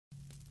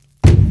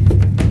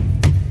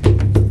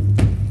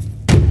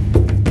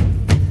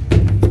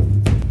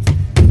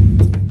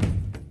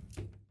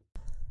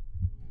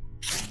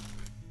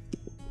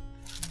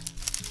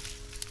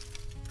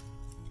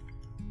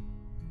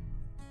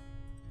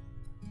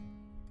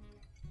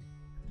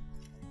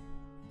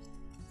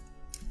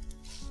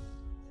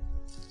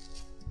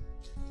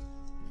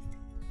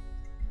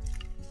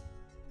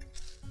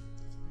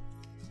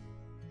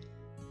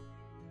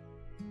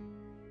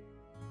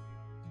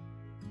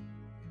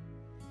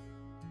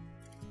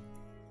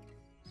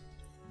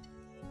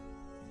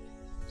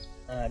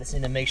I just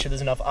need to make sure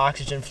there's enough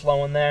oxygen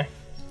flowing there.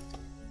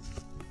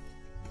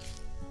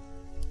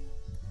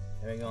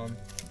 There we go.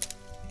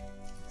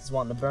 This is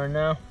wanting to burn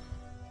now.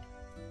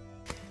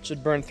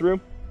 Should burn through.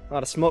 A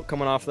lot of smoke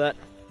coming off that.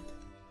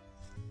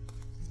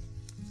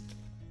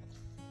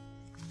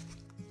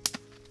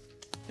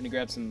 Gonna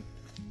grab some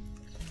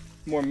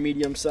more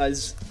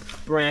medium-sized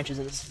branches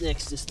and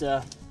sticks just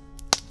to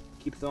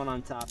keep throwing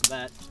on top of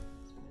that.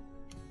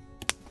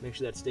 Make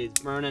sure that stays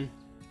burning.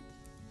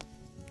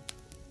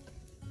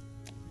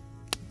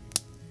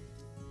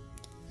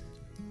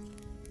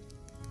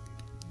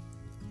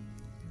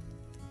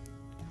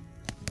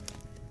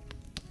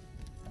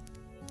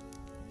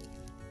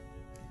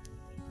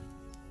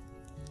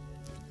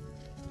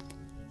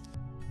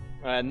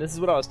 Alright, and this is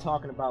what I was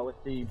talking about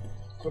with the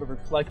sort of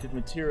reflective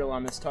material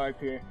on this tarp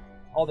here.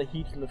 All the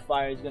heat from the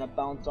fire is going to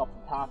bounce off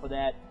the top of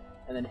that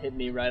and then hit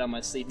me right on my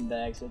sleeping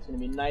bag. So it's going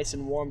to be nice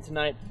and warm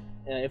tonight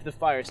if the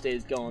fire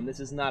stays going. This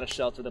is not a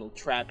shelter that'll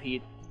trap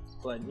heat,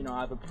 but you know,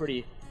 I have a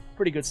pretty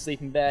good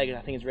sleeping bag, and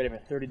I think it's ready for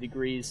 30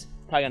 degrees.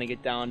 Probably going to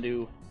get down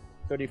to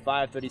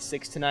 35,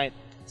 36 tonight.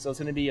 So it's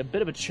going to be a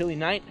bit of a chilly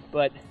night,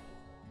 but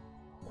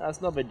that's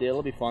no big deal.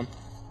 It'll be fun.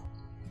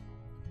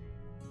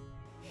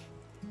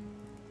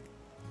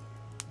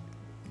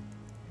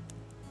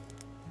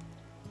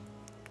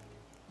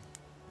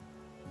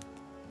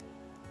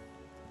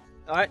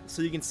 Alright,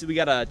 so you can see we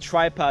got a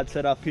tripod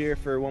set up here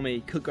for when we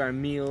cook our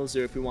meals,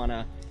 or if we want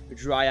to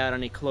dry out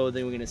any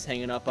clothing, we can just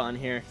hang it up on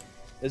here.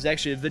 There's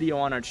actually a video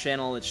on our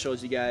channel that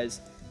shows you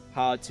guys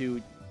how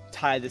to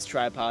tie this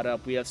tripod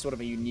up. We have sort of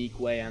a unique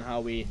way on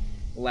how we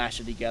lash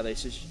it together,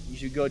 so you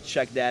should go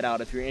check that out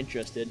if you're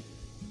interested.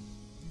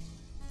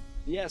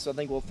 Yeah, so I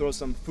think we'll throw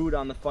some food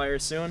on the fire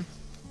soon.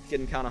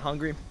 Getting kind of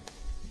hungry.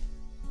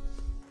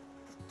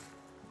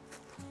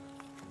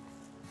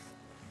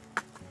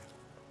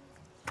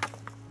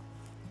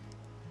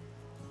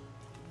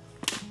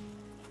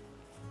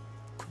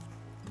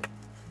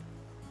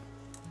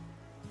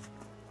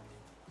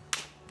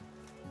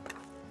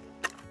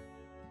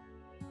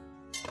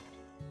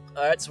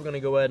 Alright, so we're going to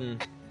go ahead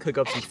and cook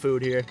up some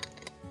food here.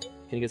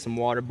 Gonna get some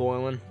water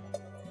boiling.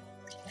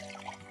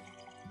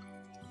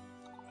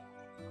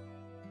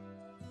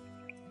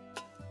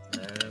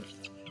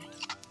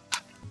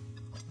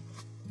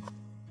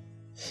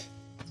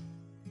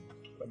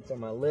 Throw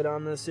my lid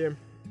on this here.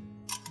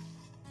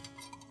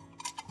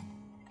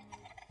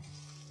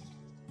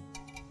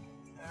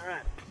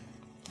 Alright.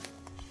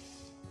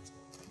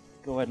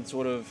 Go ahead and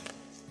sort of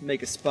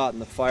make a spot in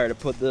the fire to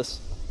put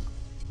this.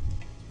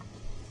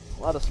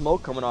 A lot of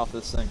smoke coming off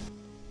this thing.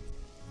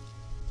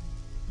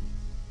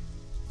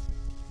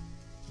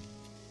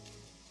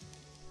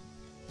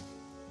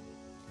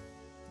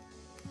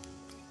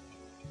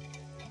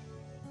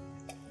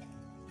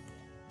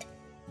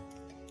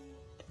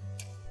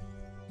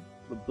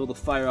 We'll build the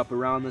fire up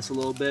around this a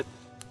little bit.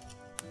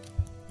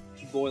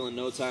 Should boil in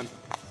no time.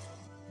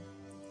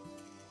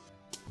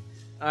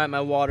 Alright,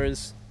 my water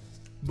is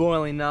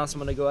boiling now, so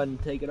I'm gonna go ahead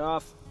and take it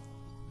off.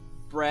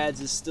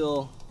 Brad's is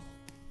still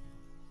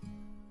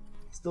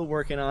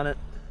working on it.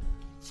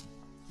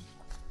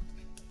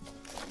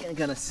 I'm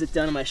gonna sit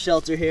down in my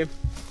shelter here.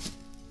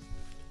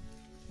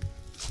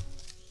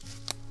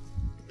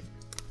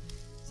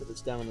 Set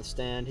this down on the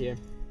stand here.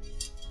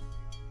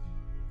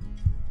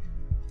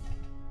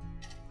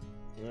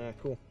 Alright,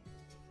 cool.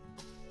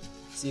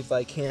 See if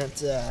I can't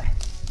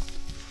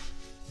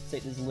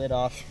take this lid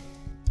off.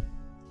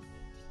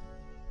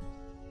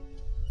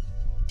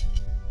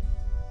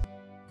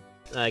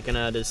 I can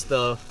just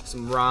throw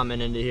some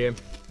ramen into here.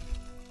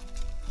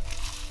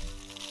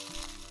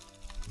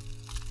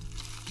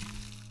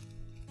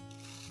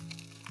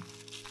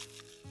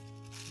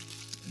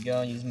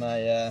 Go and use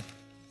my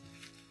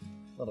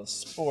little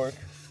spork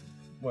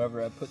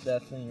wherever I put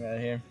that thing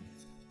right here.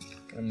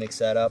 Gonna mix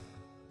that up.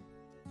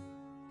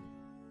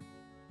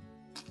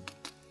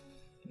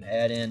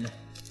 Add in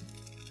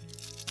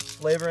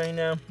flavoring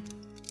now.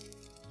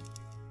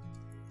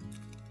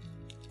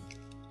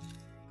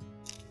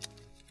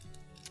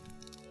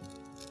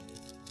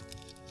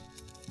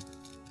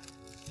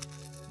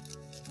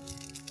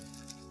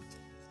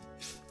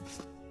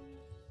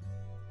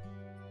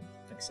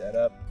 Mix that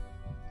up.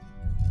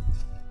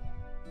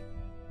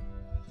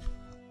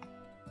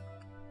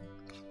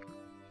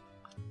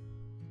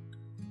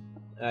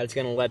 Just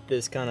gonna let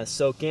this kind of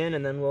soak in,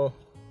 and then we'll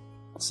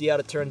see how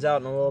it turns out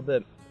in a little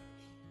bit.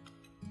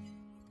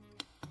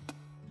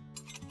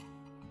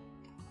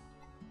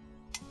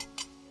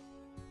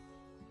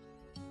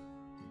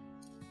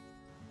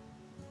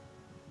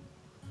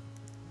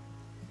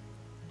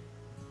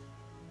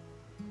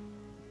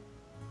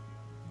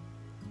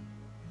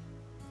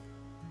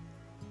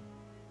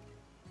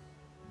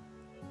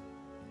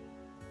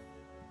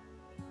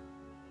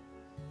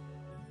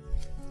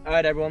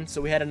 Alright everyone, so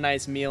we had a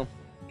nice meal.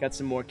 Got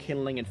some more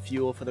kindling and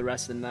fuel for the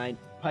rest of the night.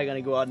 Probably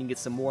gonna go out and get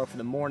some more for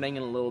the morning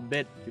in a little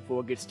bit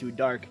before it gets too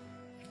dark.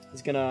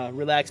 Just gonna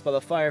relax by the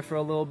fire for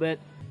a little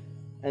bit,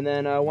 and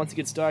then once it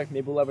gets dark,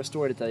 maybe we'll have a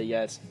story to tell you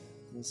guys.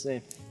 We'll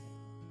see.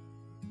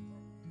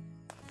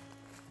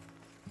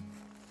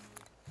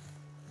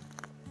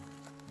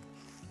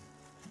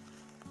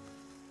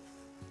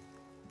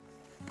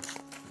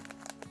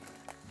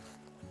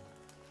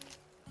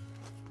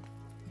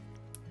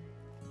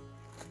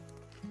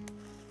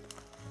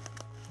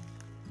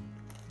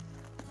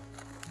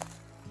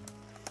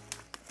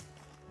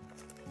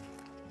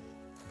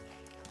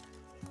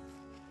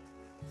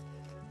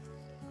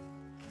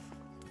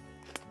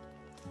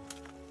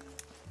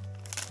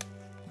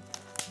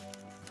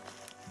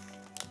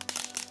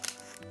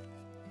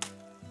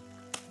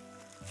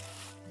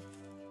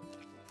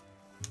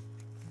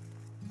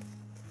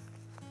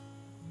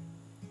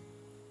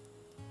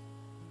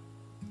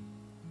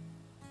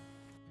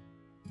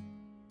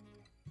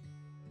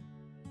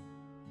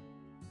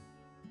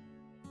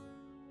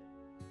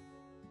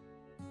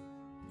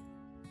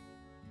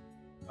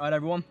 Alright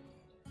everyone,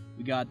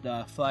 we got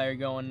the fire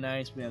going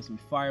nice. We have some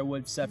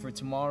firewood set for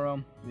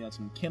tomorrow. We have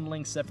some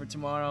kindling set for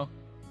tomorrow.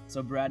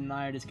 So Brad and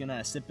I are just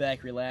gonna sit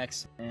back,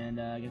 relax, and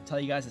gonna tell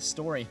you guys a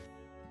story.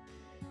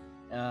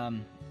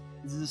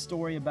 This is a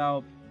story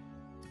about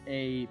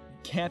a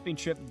camping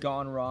trip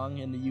gone wrong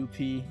in the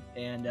UP,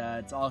 and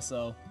it's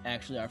also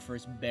actually our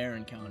first bear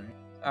encounter.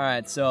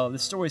 Alright, so the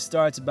story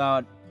starts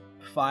about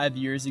 5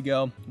 years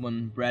ago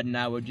when Brad and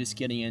I were just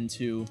getting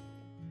into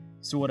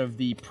sort of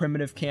the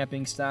primitive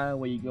camping style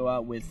where you go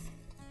out with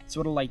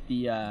sort of like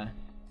the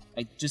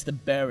like just the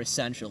bare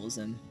essentials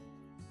and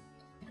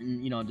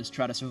you know, just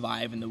try to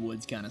survive in the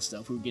woods kind of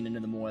stuff. We're getting into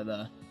the more of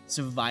the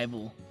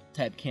survival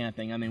type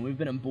camping. I mean, we've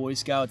been in Boy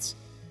Scouts,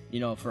 you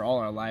know, for all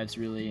our lives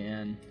really,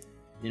 and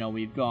you know,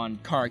 we've gone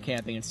car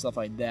camping and stuff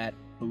like that,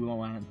 but we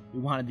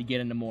wanted to get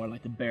into more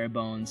like the bare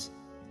bones,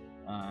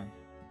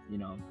 you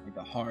know, like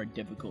the hard,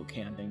 difficult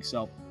camping.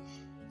 So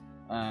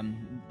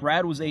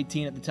Brad was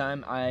 18 at the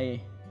time.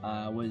 I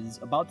was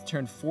about to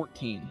turn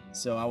 14,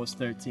 so I was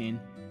 13,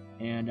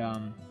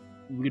 and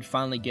we could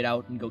finally get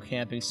out and go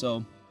camping.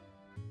 So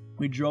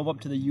we drove up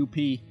to the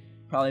UP,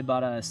 probably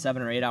about a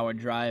 7 or 8 hour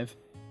drive,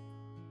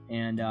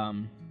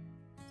 and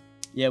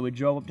yeah, we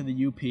drove up to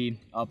the UP,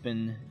 up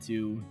into,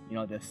 you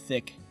know, the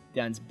thick,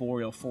 dense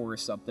boreal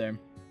forests up there,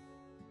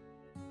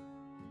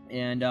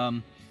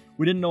 and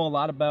we didn't know a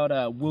lot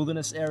about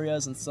wilderness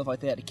areas and stuff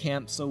like that to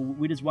camp, so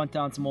we just went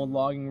down some old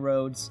logging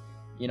roads,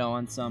 you know,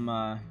 on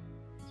some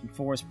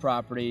forest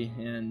property,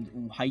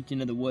 and hiked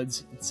into the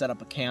woods and set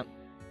up a camp.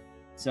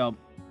 So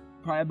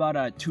probably about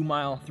a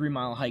 2-mile,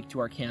 3-mile hike to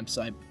our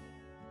campsite,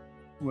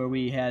 where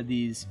we had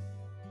these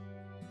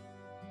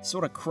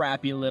sort of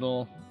crappy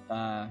little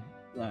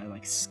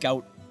like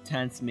scout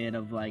tents made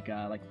of like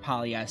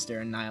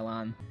polyester and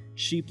nylon,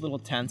 cheap little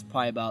tents,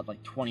 probably about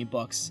like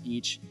 $20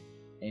 each,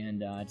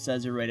 and it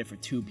says they're rated for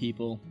 2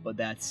 people, but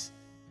that's,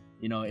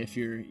 you know, if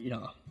you're, you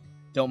know,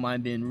 don't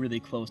mind being really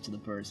close to the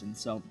person.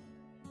 So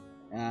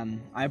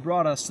I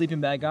brought a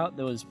sleeping bag out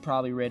that was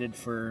probably rated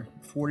for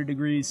 40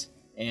 degrees,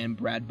 and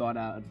Brad bought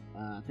out,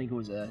 I think it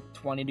was a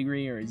 20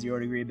 degree or a 0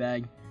 degree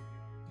bag.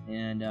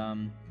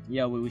 And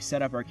yeah, we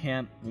set up our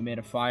camp, we made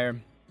a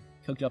fire,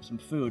 cooked up some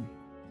food,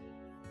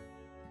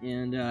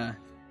 and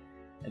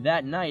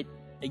that night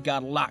it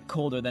got a lot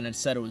colder than it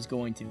said it was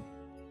going to.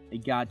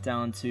 It got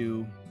down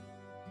to,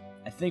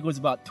 I think it was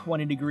about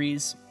 20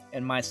 degrees,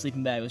 and my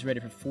sleeping bag was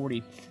rated for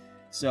 40,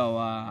 so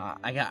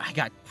I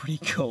got pretty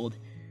cold.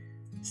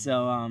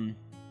 So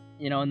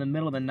you know, in the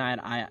middle of the night,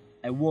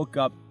 I woke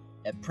up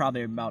at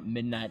probably about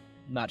midnight,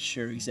 not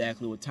sure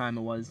exactly what time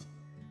it was,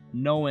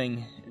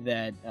 knowing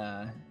that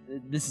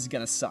this is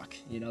gonna suck.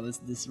 You know,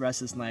 this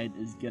rest of this night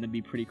is gonna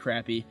be pretty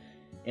crappy,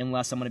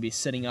 unless I'm gonna be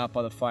sitting up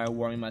by the fire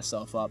warming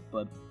myself up.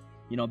 But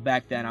you know,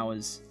 back then I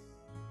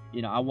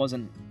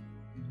wasn't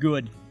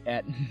good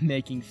at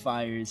making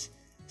fires,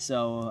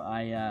 so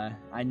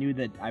I knew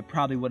that I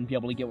probably wouldn't be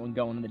able to get one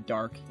going in the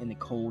dark, in the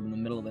cold, in the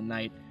middle of the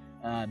night,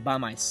 by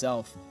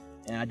myself,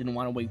 and I didn't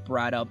want to wake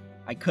Brad up.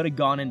 I could have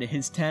gone into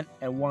his tent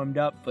and warmed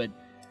up, but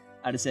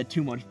I just had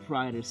too much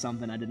pride or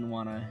something. I didn't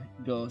want to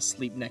go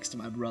sleep next to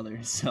my brother,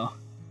 so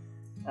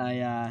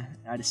I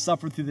just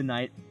suffered through the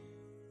night,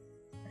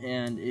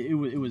 and it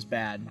was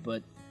bad.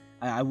 But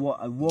I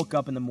woke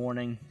up in the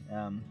morning,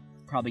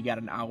 probably got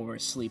an hour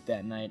of sleep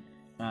that night.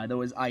 There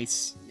was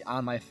ice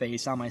on my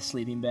face, on my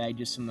sleeping bag,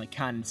 just from the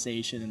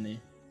condensation and the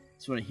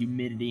sort of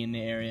humidity in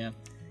the area,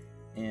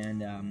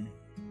 and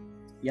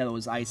yeah, there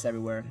was ice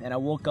everywhere. And I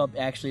woke up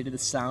actually to the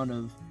sound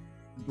of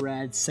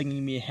Brad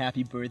singing me a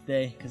happy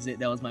birthday, because that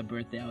was my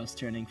birthday. I was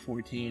turning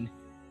 14,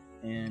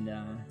 and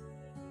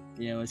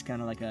yeah, it was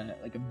kind of like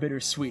a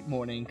bittersweet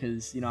morning,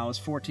 because you know, I was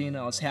 14,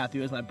 I was happy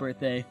it was my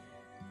birthday,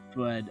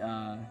 but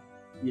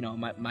you know,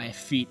 my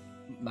feet,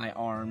 my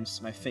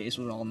arms, my face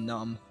was all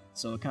numb,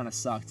 so it kind of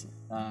sucked.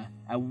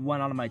 I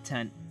went out of my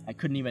tent, I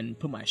couldn't even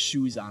put my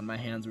shoes on, my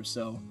hands were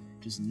so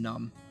just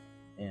numb,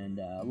 and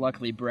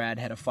luckily Brad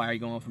had a fire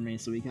going for me,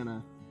 so he kind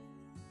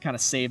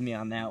of saved me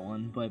on that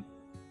one. But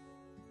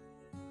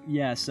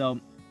yeah, so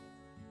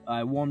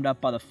I warmed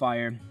up by the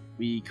fire,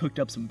 we cooked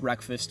up some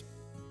breakfast,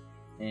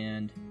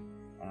 and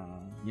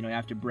you know,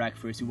 after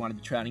breakfast we wanted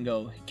to try and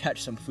go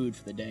catch some food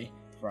for the day,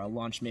 for our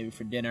lunch, maybe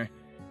for dinner.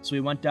 So we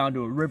went down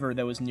to a river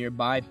that was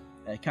nearby.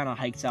 It kind of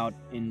hikes out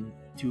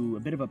into a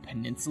bit of a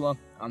peninsula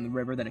on the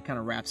river that it kind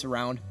of wraps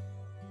around.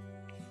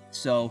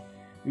 So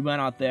we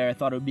went out there. I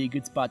thought it would be a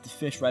good spot to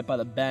fish right by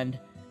the bend.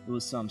 There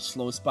was some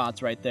slow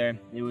spots right there.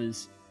 It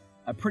was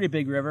a pretty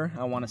big river.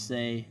 I want to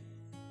say,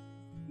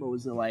 what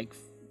was it, like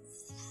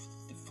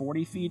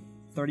 40 feet,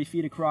 30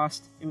 feet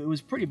across? It was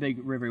a pretty big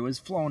river. It was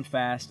flowing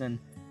fast, and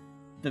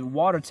the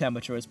water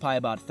temperature was probably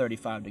about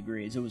 35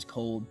 degrees. It was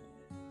cold.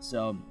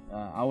 So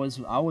I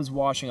was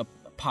washing a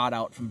pot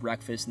out from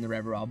breakfast in the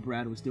river while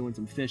Brad was doing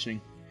some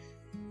fishing.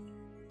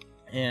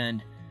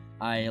 And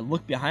I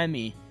looked behind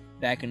me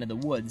back into the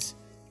woods,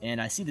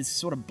 and I see this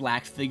sort of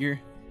black figure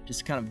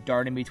just kind of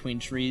darting between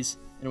trees,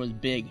 and it was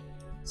big.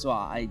 So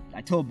I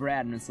told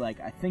Brad, and it's like,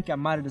 I think I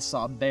might have just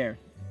saw a bear.